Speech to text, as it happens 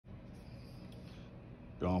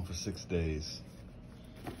Gone for 6 days.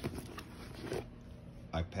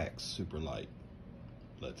 I pack super light.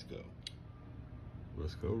 Let's go.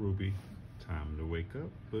 Let's go, Ruby. Time to wake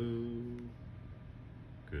up, boo.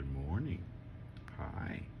 Good morning.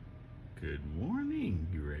 Hi. Good morning.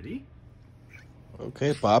 You ready?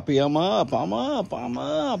 Okay, Poppy, I'm up.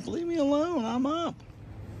 Leave me alone. I'm up.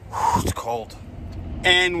 It's cold.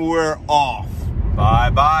 And we're off.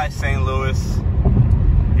 Bye-bye, St. Louis.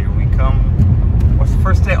 Here we come. What's the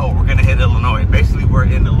first day? Oh, we're gonna hit Illinois. Basically, we're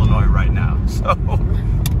in Illinois right now. So,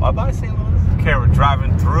 bye-bye, St. Louis. Okay, we're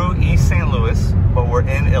driving through East St. Louis, but we're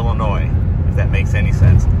in Illinois, if that makes any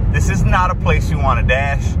sense. This is not a place you want to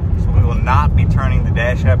dash, so we will not be turning the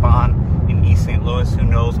dash app on in East St. Louis. Who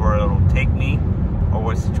knows where it'll take me or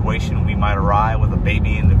what situation we might arrive with a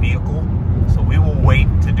baby in the vehicle. So we will wait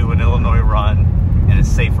to do an Illinois run in a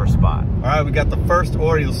safer spot. All right, we got the first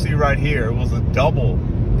order. You'll see right here. It was a double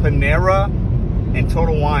Panera and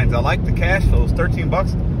Total Wines. I like the cash flow. It was 13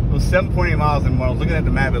 bucks. It was 7.8 miles, and when I was looking at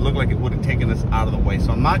the map, it looked like it would have taken us out of the way.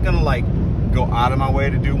 So I'm not gonna like go out of my way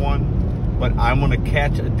to do one, but I'm gonna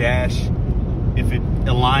catch a dash if it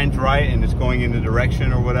aligns right and it's going in the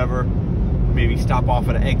direction or whatever. Maybe stop off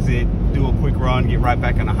at an exit, do a quick run, get right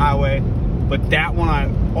back on the highway. But that one I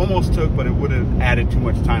almost took, but it would have added too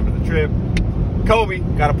much time to the trip. Kobe,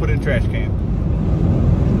 gotta put it in trash can.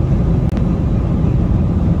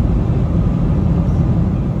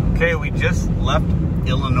 Okay, we just left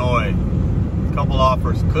Illinois. A couple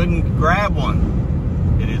offers, couldn't grab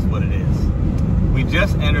one. It is what it is. We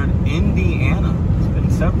just entered Indiana. It's been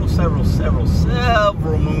several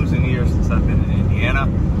moons and years since I've been in Indiana.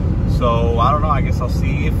 So I don't know, I guess I'll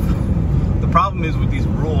see if, the problem is with these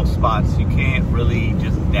rural spots, you can't really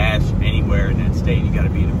just dash anywhere in that state. You gotta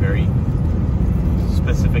be in a very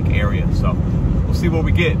specific area. So we'll see what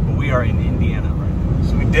we get, but we are in Indiana right now.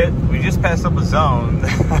 So we just passed up a zone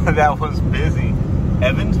that was busy.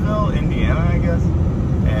 Evansville, Indiana, I guess.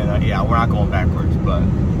 And yeah, we're not going backwards, but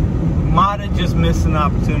might have just missed an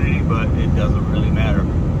opportunity, but it doesn't really matter.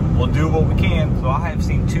 We'll do what we can. So I have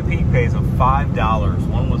seen two peak pays of $5.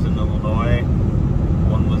 One was in Illinois,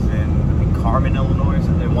 one was in, I think, Carmen, Illinois or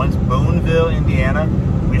something. One's Boonville, Indiana.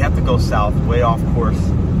 We'd have to go south, way off course.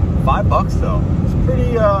 $5 though. It's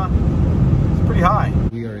pretty high.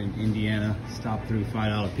 We are in Indiana. Stopped through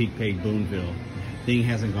 $5 peak pay Boonville. Thing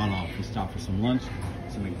hasn't gone off. We stopped for some lunch.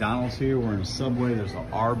 Some McDonald's here. We're in a Subway. There's an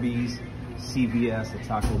Arby's, CVS, a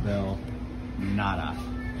Taco Bell. Nada.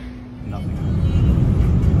 Nothing.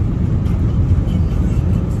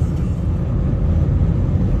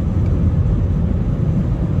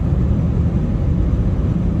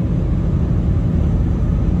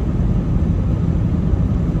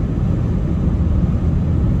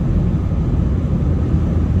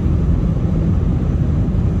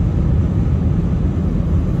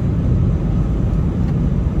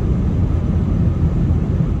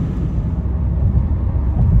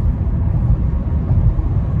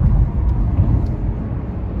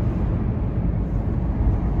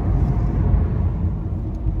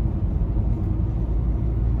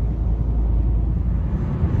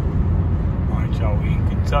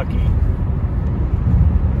 Kentucky,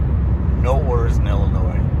 no orders in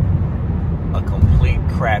Illinois, a complete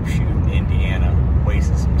crapshoot in Indiana,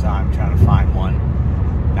 wasting some time trying to find one.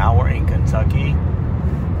 Now we're in Kentucky,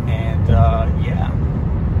 and yeah,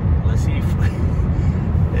 let's see if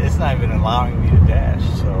it's not even allowing me to dash.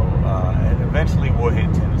 So and eventually we'll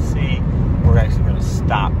hit Tennessee. We're actually going to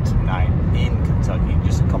stop tonight in Kentucky,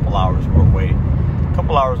 just a couple hours away.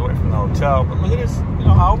 Couple hours away from the hotel. But look at this, you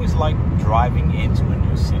know, I always like driving into a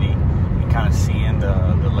new city and kind of seeing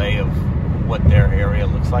the lay of what their area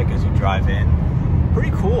looks like as you drive in.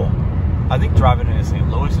 Pretty cool. I think driving into St.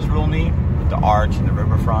 Louis is real neat with the arch and the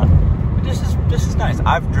riverfront. But this is nice.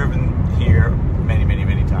 I've driven here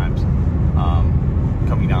many times,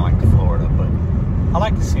 coming down like to Florida, but I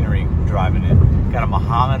like the scenery driving it. Got a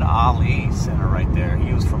Muhammad Ali Center right there.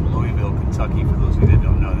 He was from Louisville, Kentucky, for those of you that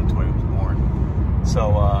don't know. That's where he was born.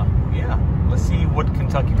 So, yeah, let's see what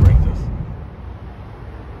Kentucky brings us.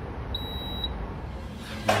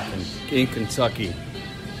 In Kentucky.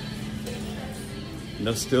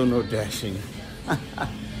 No, still no dashing.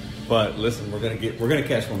 But listen, we're gonna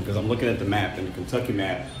catch one because I'm looking at the map, and the Kentucky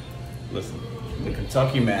map. Listen, the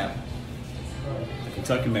Kentucky map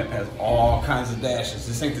has all kinds of dashes.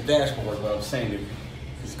 This ain't the dashboard, but I'm saying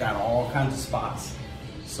it's got all kinds of spots.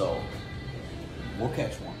 So we'll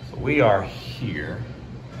catch one. So we are here,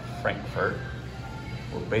 Frankfurt.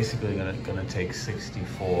 We're basically gonna take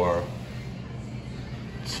 64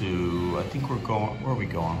 to, I think we're going, where are we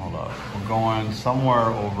going? Hold up. We're going somewhere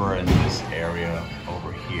over in this area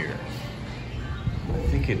over here. I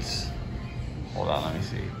think it's, hold on, let me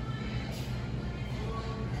see.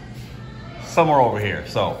 Somewhere over here.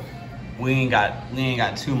 So we ain't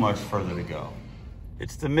got too much further to go.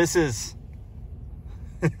 It's the missus.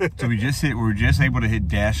 So we were just able to hit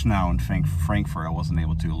Dash now in Frankfurt. I wasn't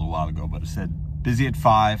able to a little while ago, but it said busy at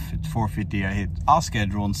 5. It's 4:50. I hit I'll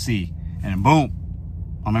schedule and see, and then boom,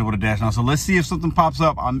 I'm able to dash now. So let's see if something pops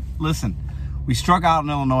up. Listen, we struck out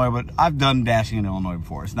in Illinois, but I've done dashing in Illinois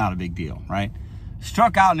before. It's not a big deal, right?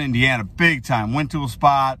 Struck out in Indiana big time. Went to a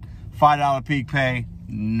spot, $5 peak pay,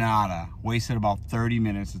 nada. Wasted about 30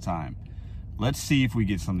 minutes of time. Let's see if we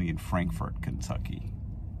get something in Frankfurt, Kentucky.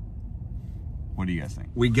 What do you guys think?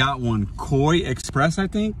 We got one, Koi Express, I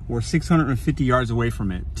think. We're 650 yards away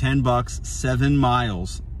from it. $10, 7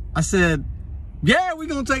 miles. I said, yeah, we're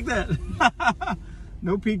gonna take that.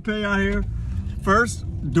 No peak pay out here. First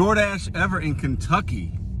Doordash ever in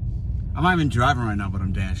Kentucky. I'm not even driving right now, but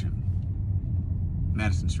I'm dashing.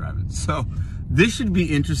 Madison's driving. So this should be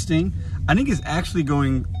interesting. I think it's actually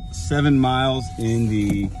going 7 miles in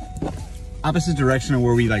the opposite direction of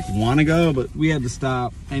where we like want to go, but we had to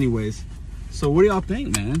stop anyways. So what do y'all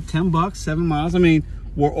think, man? $10, 7 miles. I mean,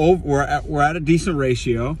 we're at a decent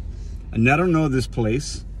ratio. And I don't know this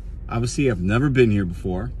place. Obviously, I've never been here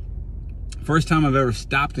before. First time I've ever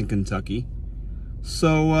stopped in Kentucky.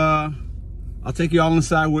 So I'll take you all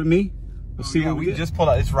inside with me. We'll see what we just pulled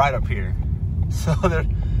out. It's right up here. So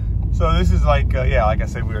this is like yeah, like I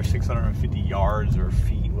said, we were 650 yards or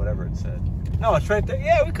feet, whatever it said. No, it's right there.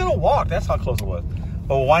 Yeah, we could have walked. That's how close it was.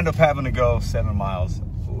 But we'll wind up having to go 7 miles.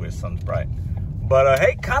 Ooh, the sun's bright. But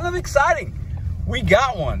hey, kind of exciting. We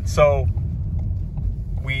got one. So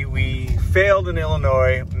we failed in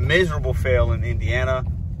Illinois, miserable fail in Indiana,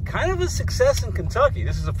 kind of a success in Kentucky.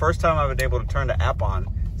 This is the first time I've been able to turn the app on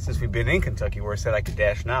since we've been in Kentucky, where it said I could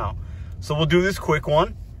dash now. So we'll do this quick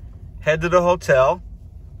one, head to the hotel,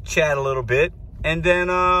 chat a little bit, and then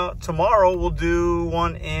tomorrow we'll do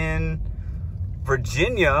one in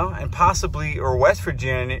Virginia and possibly, or West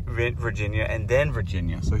Virginia, and then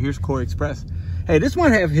Virginia. So here's Koi Express. Hey, this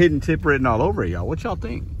one have hidden tip written all over it, y'all. What y'all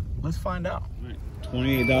think? Let's find out. All right,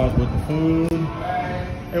 $28 worth of food.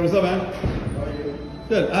 Hey, what's up, man?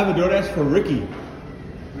 Good. I have a DoorDash for Ricky.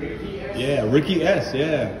 Ricky S? Yeah, Ricky S,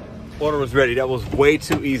 yeah. Order was ready. That was way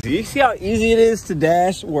too easy. You see how easy it is to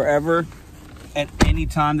dash wherever at any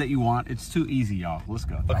time that you want? It's too easy, y'all. Let's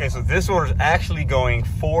go. Okay, so this order is actually going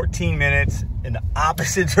 14 minutes in the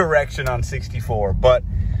opposite direction on 64. But,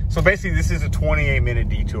 so basically this is a 28-minute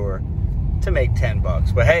detour to make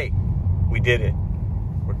 $10. But hey, we did it.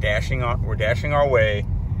 We're dashing our way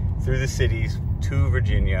through the cities to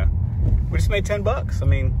Virginia. We just made $10. I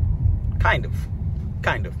mean, kind of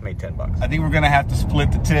made $10. I think we're gonna have to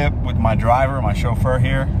split the tip with my driver, my chauffeur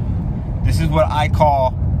here. This is what I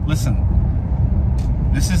call, listen,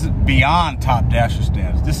 this is beyond top dasher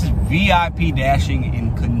stands. This is VIP dashing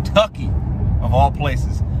in Kentucky, of all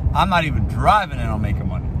places. I'm not even driving and I'm making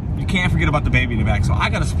money. You can't forget about the baby in the back, so I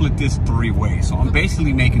gotta split this 3 ways. So I'm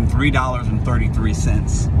basically making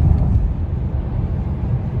 $3.33.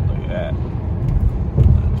 Look at that.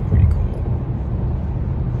 That's pretty cool.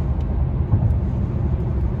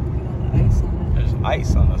 There's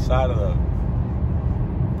ice on the side of the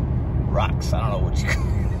rocks. I don't know what you call it.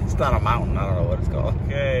 It's not a mountain. I don't know what it's called.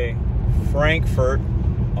 Okay, Frankfurt.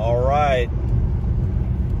 All right.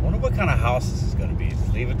 I wonder what kind of house this is gonna be.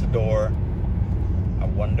 Just leave it at the door.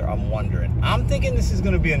 I'm wondering. I'm thinking this is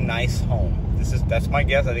going to be a nice home. That's my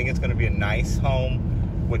guess. I think it's going to be a nice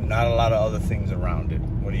home with not a lot of other things around it.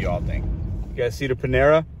 What do y'all think? You guys see the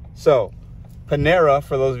Panera? So, Panera,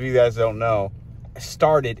 for those of you guys that don't know,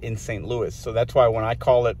 started in St. Louis. So that's why when I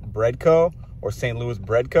call it Bread Co. or St. Louis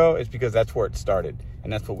Bread Co., it's because that's where it started.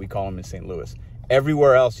 And that's what we call them in St. Louis.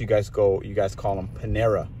 Everywhere else you guys go, you guys call them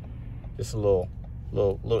Panera. Just a little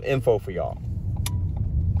info for y'all.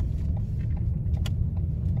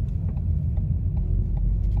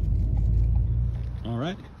 All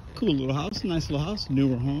right, cool little house, nice little house,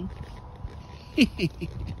 newer home.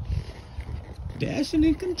 Dashing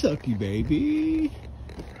in Kentucky, baby.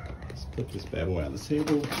 Let's put this bad boy on the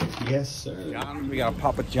table. Yes, sir. John, we got a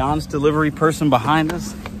Papa John's delivery person behind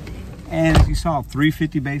us. And as you saw,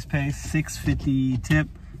 $3.50 base pay, $6.50 tip.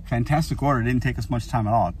 Fantastic order. It didn't take us much time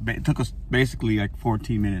at all. It took us basically like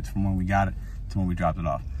 14 minutes from when we got it to when we dropped it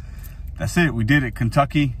off. That's it. We did it.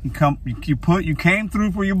 Kentucky. You came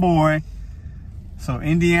through for your boy. So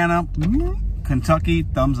Indiana, Kentucky,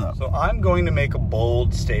 thumbs up. So I'm going to make a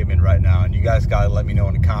bold statement right now, and you guys gotta let me know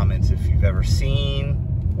in the comments if you've ever seen,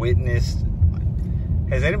 witnessed.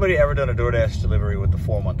 Has anybody ever done a DoorDash delivery with a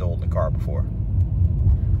 4-month-old in the car before?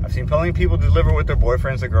 I've seen plenty of people deliver with their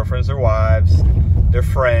boyfriends, their girlfriends, their wives. their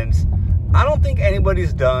friends. I don't think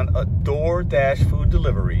anybody's done a Doordash food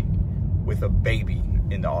delivery with a baby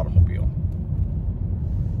in the automobile.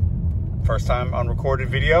 First time on recorded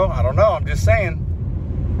video? I don't know, I'm just saying.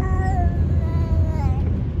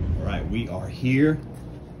 All right, we are here.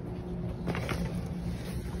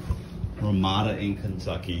 Ramada in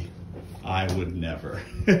Kentucky. I would never.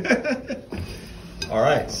 All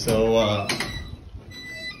right, so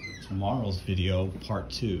tomorrow's video, part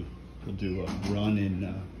 2. We'll do a run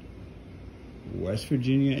in West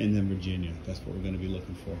Virginia and then Virginia. That's what we're gonna be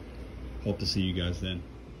looking for. Hope to see you guys then.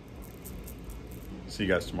 See you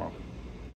guys tomorrow.